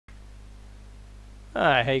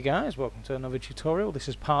Hey guys, welcome to another tutorial. This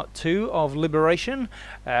is part 2 of Liberation.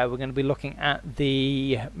 We're going to be looking at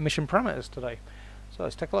the mission parameters today. So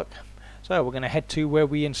let's take a look. So we're going to head to where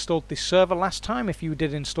we installed this server last time. If you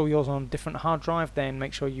did install yours on a different hard drive, then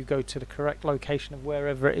make sure you go to the correct location of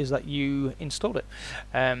wherever it is that you installed it.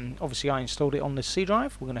 Obviously I installed it on the C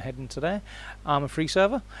drive. We're going to head into there, Arma free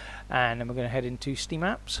server, and then we're going to head into Steam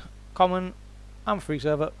apps, common, Arma free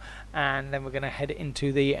server, and then we're going to head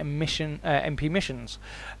into the MP missions.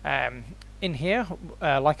 In here,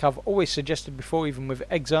 like I've always suggested before, even with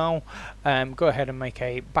Exile, go ahead and make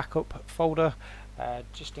a backup folder,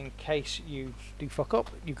 just in case you do fuck up,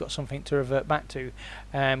 you've got something to revert back to.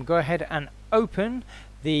 Go ahead and open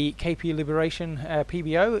the KP Liberation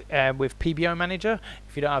PBO with PBO Manager.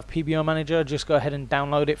 If you don't have PBO Manager, just go ahead and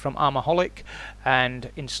download it from Armaholic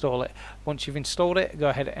and install it. Once you've installed it, go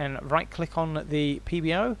ahead and right click on the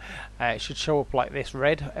PBO. It should show up like this,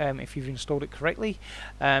 red, if you've installed it correctly.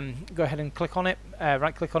 Go ahead and click on it,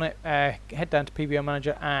 right click on it, head down to PBO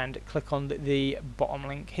Manager and click on the bottom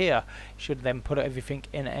link here. It should then put everything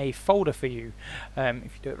in a folder for you, if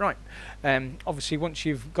you do it right. Obviously once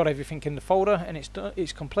you've got everything in the folder and it's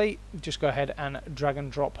complete, just go ahead and drag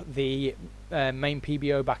and drop the main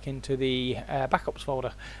PBO back into the backups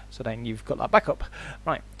folder, so then you've got that backup.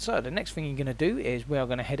 Right, so the next thing you're going to do is we are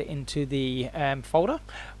going to head into the folder.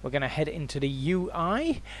 We're going to head into the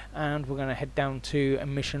UI and we're going to head down to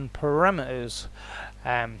mission parameters.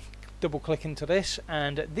 Double click into this,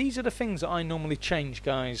 and these are the things that I normally change,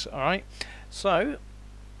 guys. Alright, so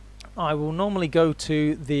I will normally go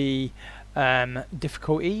to the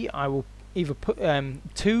difficulty. I will either put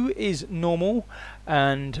 2 is normal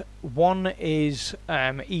and 1 is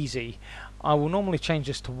easy. I will normally change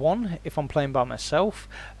this to 1 if I'm playing by myself.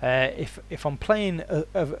 If I'm playing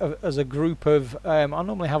as a group of, I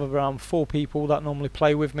normally have around 4 people that normally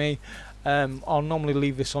play with me. I'll normally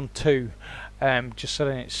leave this on 2, just so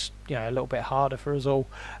then it's, you know, a little bit harder for us all.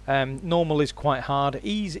 Normal is quite hard.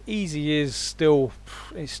 Easy is still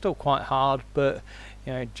quite hard, but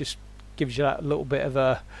you know, it just gives you that little bit of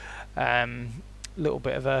a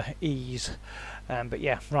ease. But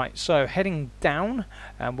yeah, right, so heading down,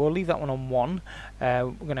 we'll leave that one on 1.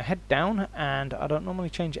 We're going to head down, and I don't normally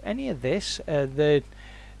change any of this. The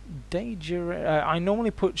day I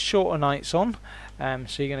normally put shorter nights on,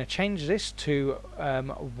 so you're going to change this to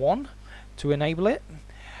 1 to enable it.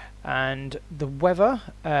 And the weather,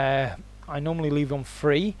 I normally leave on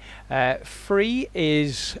 3. 3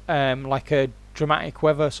 is like a dramatic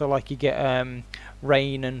weather, so like you get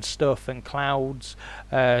rain and stuff and clouds,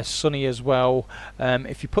 sunny as well.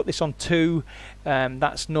 If you put this on 2,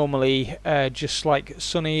 that's normally just like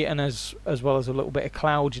sunny and as well as a little bit of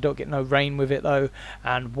clouds. You don't get no rain with it though.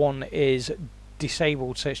 And 1 is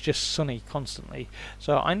disabled, so it's just sunny constantly.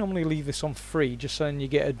 So I normally leave this on 3, just so then you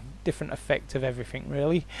get a different effect of everything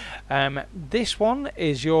really. This one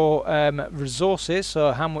is your resources,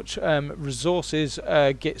 so how much resources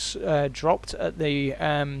gets dropped at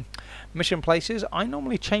the mission places. I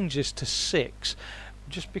normally change this to 6,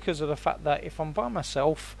 just because of the fact that if I'm by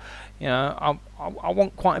myself, you know, I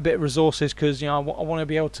want quite a bit of resources, because you know I want to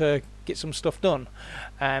be able to get some stuff done.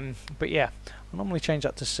 But yeah, I normally change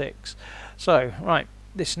that to 6. So right,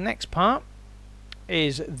 this next part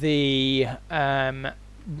is the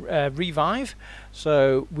revive.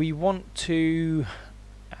 So we want to,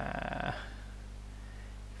 if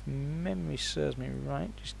memory serves me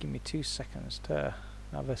right, just give me 2 seconds to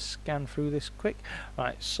have a scan through this quick.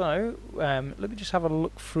 Right, so let me just have a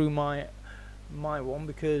look through my one,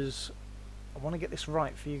 because I want to get this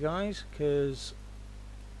right for you guys, because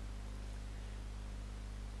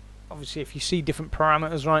obviously if you see different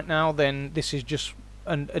parameters right now, then this is just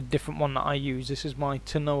a different one that I use. This is my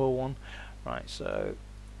Tanoa one. Right, so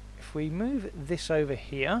if we move this over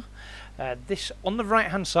here, this on the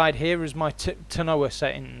right hand side here is my Tanoa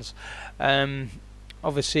settings.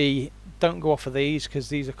 Obviously don't go off of these, because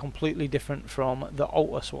these are completely different from the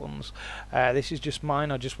Altus ones. This is just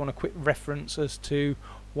mine. I just want a quick reference as to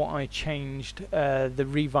what I changed the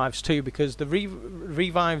revives to, because the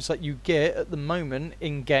revives that you get at the moment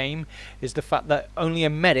in game is the fact that only a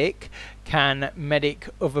medic can medic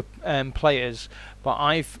other players, but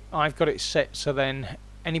I've got it set so then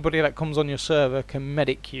anybody that comes on your server can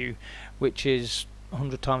medic you, which is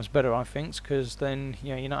 100 times better, I think, because then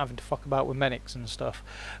you know you're not having to fuck about with medics and stuff.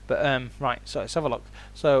 But right, so let's have a look.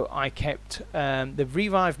 So I kept the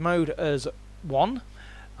revive mode as 1.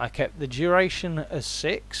 I kept the duration as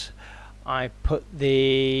 6. I put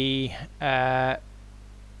the right,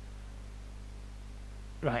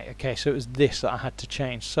 okay, so it was this that I had to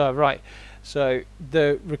change. So right, so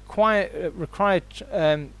the required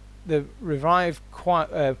the revive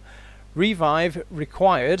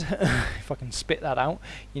required, if I can spit that out,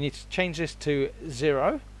 you need to change this to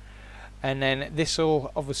 0, and then this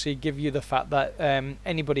will obviously give you the fact that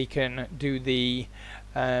anybody can do the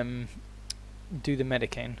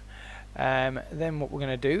medicine. Then what we're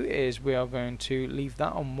going to do is we are going to leave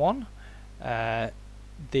that on 1.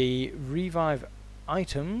 The revive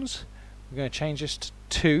items, we're going to change this to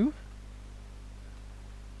 2,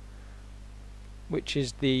 which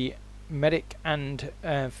is the medic and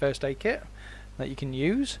first aid kit that you can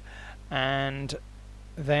use, and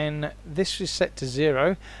then this is set to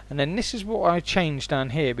 0, and then this is what I changed down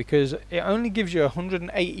here, because it only gives you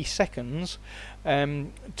 180 seconds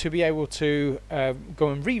to be able to go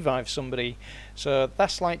and revive somebody. So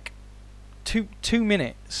that's like two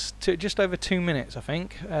minutes, to just over 2 minutes, I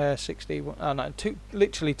think. 60. No,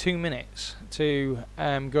 literally 2 minutes to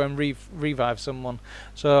go and revive someone.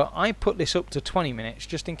 So I put this up to 20 minutes,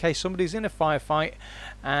 just in case somebody's in a firefight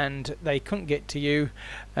and they couldn't get to you.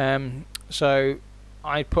 So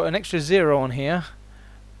I put an extra 0 on here.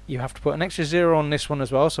 You have to put an extra 0 on this one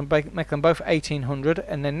as well, so make them both 1800,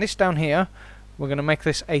 and then this down here, we're going to make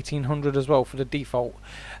this 1800 as well for the default.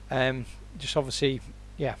 Just obviously,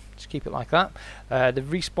 yeah, just keep it like that. The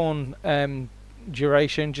respawn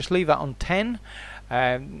duration, just leave that on 10.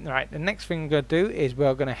 Right, the next thing we're going to do is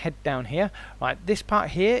we're going to head down here. Right, this part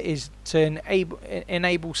here is to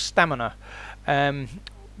enable stamina.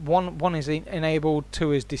 One is enabled,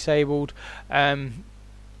 2 is disabled.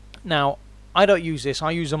 Now, I don't use this,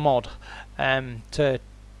 I use a mod to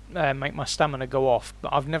make my stamina go off,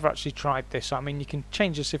 but I've never actually tried this. I mean, you can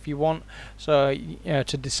change this if you want. So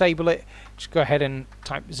to disable it, just go ahead and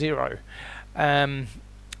type 0.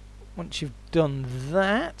 Once you've done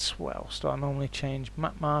that, what else do I normally change?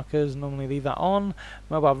 Map markers, normally leave that on.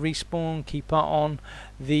 Mobile respawn, keep that on.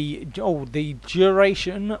 The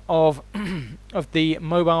duration of of the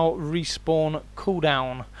mobile respawn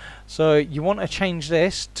cooldown. So you want to change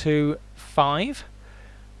this to 5,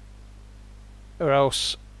 or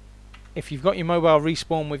else, if you've got your mobile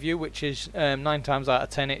respawn with you, which is 9 times out of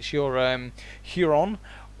 10, it's your Huron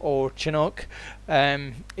or Chinook,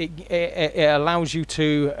 it allows you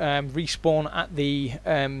to respawn at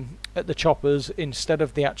the choppers instead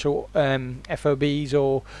of the actual FOBs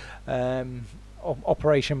or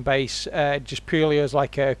operation base, just purely as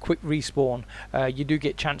like a quick respawn. You do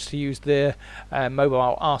get chance to use the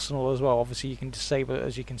mobile arsenal as well. Obviously you can disable it,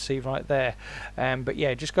 as you can see right there, but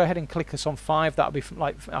yeah, just go ahead and click this on 5. That'll be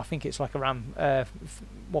like, I think it's like around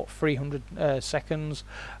 300 seconds.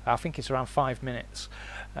 I think it's around 5 minutes.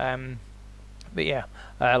 But yeah,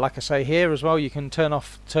 like I say here as well, you can turn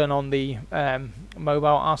on the mobile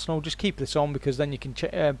arsenal. Just keep this on, because then you can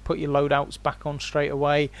put your loadouts back on straight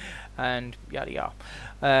away, and yada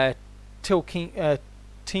yada.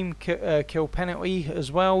 Team kill penalty as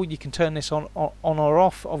well. You can turn this on or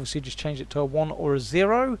off. Obviously, just change it to a 1 or a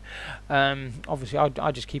 0. Obviously,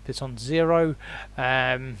 I just keep this on 0.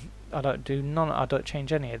 I don't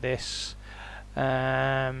change any of this.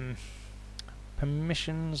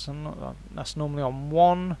 Permissions, that's normally on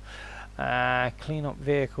 1. Clean up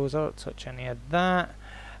vehicles, I don't touch any of that.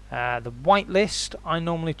 The whitelist, I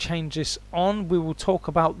normally change this on. We will talk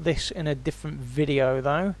about this in a different video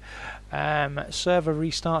though. Server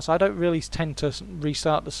restarts, I don't really tend to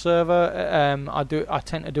restart the server. I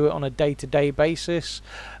tend to do it on a day-to-day basis.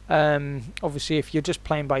 Obviously, if you're just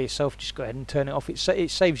playing by yourself, just go ahead and turn it off. It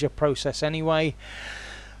saves your process anyway.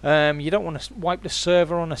 You don't want to wipe the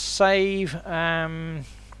server on a save.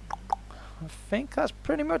 I think that's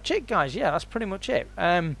pretty much it, guys. Yeah, that's pretty much it.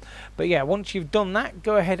 But yeah, once you've done that,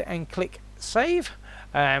 go ahead and click save.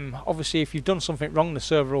 Obviously, if you've done something wrong, the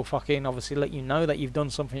server will fucking obviously let you know that you've done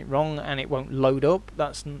something wrong, and it won't load up.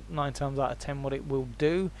 That's 9 times out of 10 what it will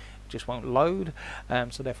do. It just won't load.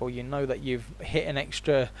 So therefore, you know that you've hit an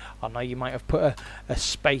extra. I know you might have put a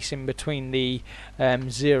space in between the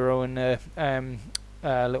 0 and the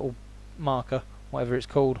little marker, whatever it's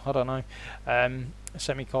called, I don't know,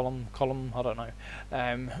 semicolon, column, I don't know,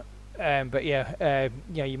 but yeah,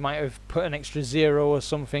 you might have put an extra 0 or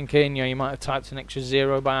something in. You might have typed an extra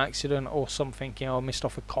 0 by accident or something, missed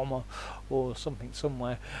off a comma or something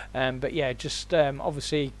somewhere. But yeah, just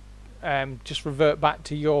obviously just revert back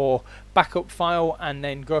to your backup file and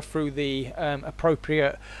then go through the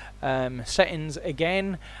appropriate settings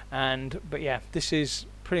again. But yeah, this is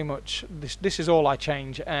pretty much this is all I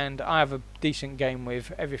change, and I have a decent game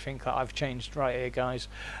with everything that I've changed right here, guys.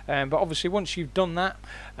 But obviously, once you've done that,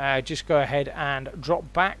 just go ahead and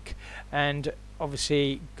drop back, and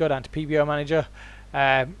obviously go down to PBO Manager,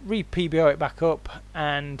 re-PBO it back up,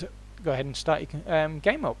 and go ahead and start your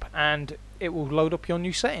game up. And it will load up your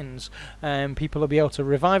new settings, and people will be able to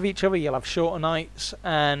revive each other. You'll have shorter nights,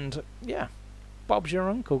 and yeah, Bob's your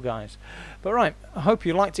uncle, guys. But right, I hope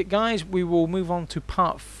you liked it, guys. We will move on to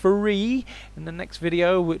part 3 in the next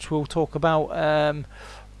video, which will talk about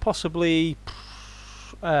possibly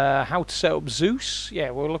how to set up Zeus. Yeah,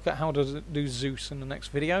 we'll look at how to do Zeus in the next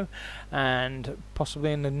video, and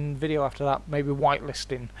possibly in the video after that, maybe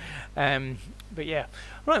whitelisting. But yeah,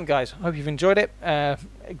 right, guys, I hope you've enjoyed it.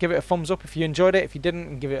 Give it a thumbs up if you enjoyed it. If you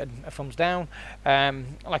didn't, give it a thumbs down.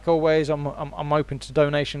 Like always, I'm open to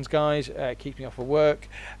donations, guys. Keeps me off of work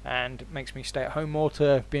and makes me stay at home more,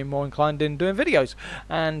 to being more inclined in doing videos.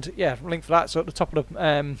 And yeah, link for that's at the top of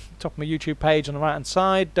the top of my YouTube page on the right hand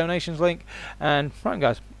side, donations link. And right,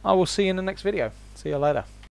 guys, I will see you in the next video. See you later.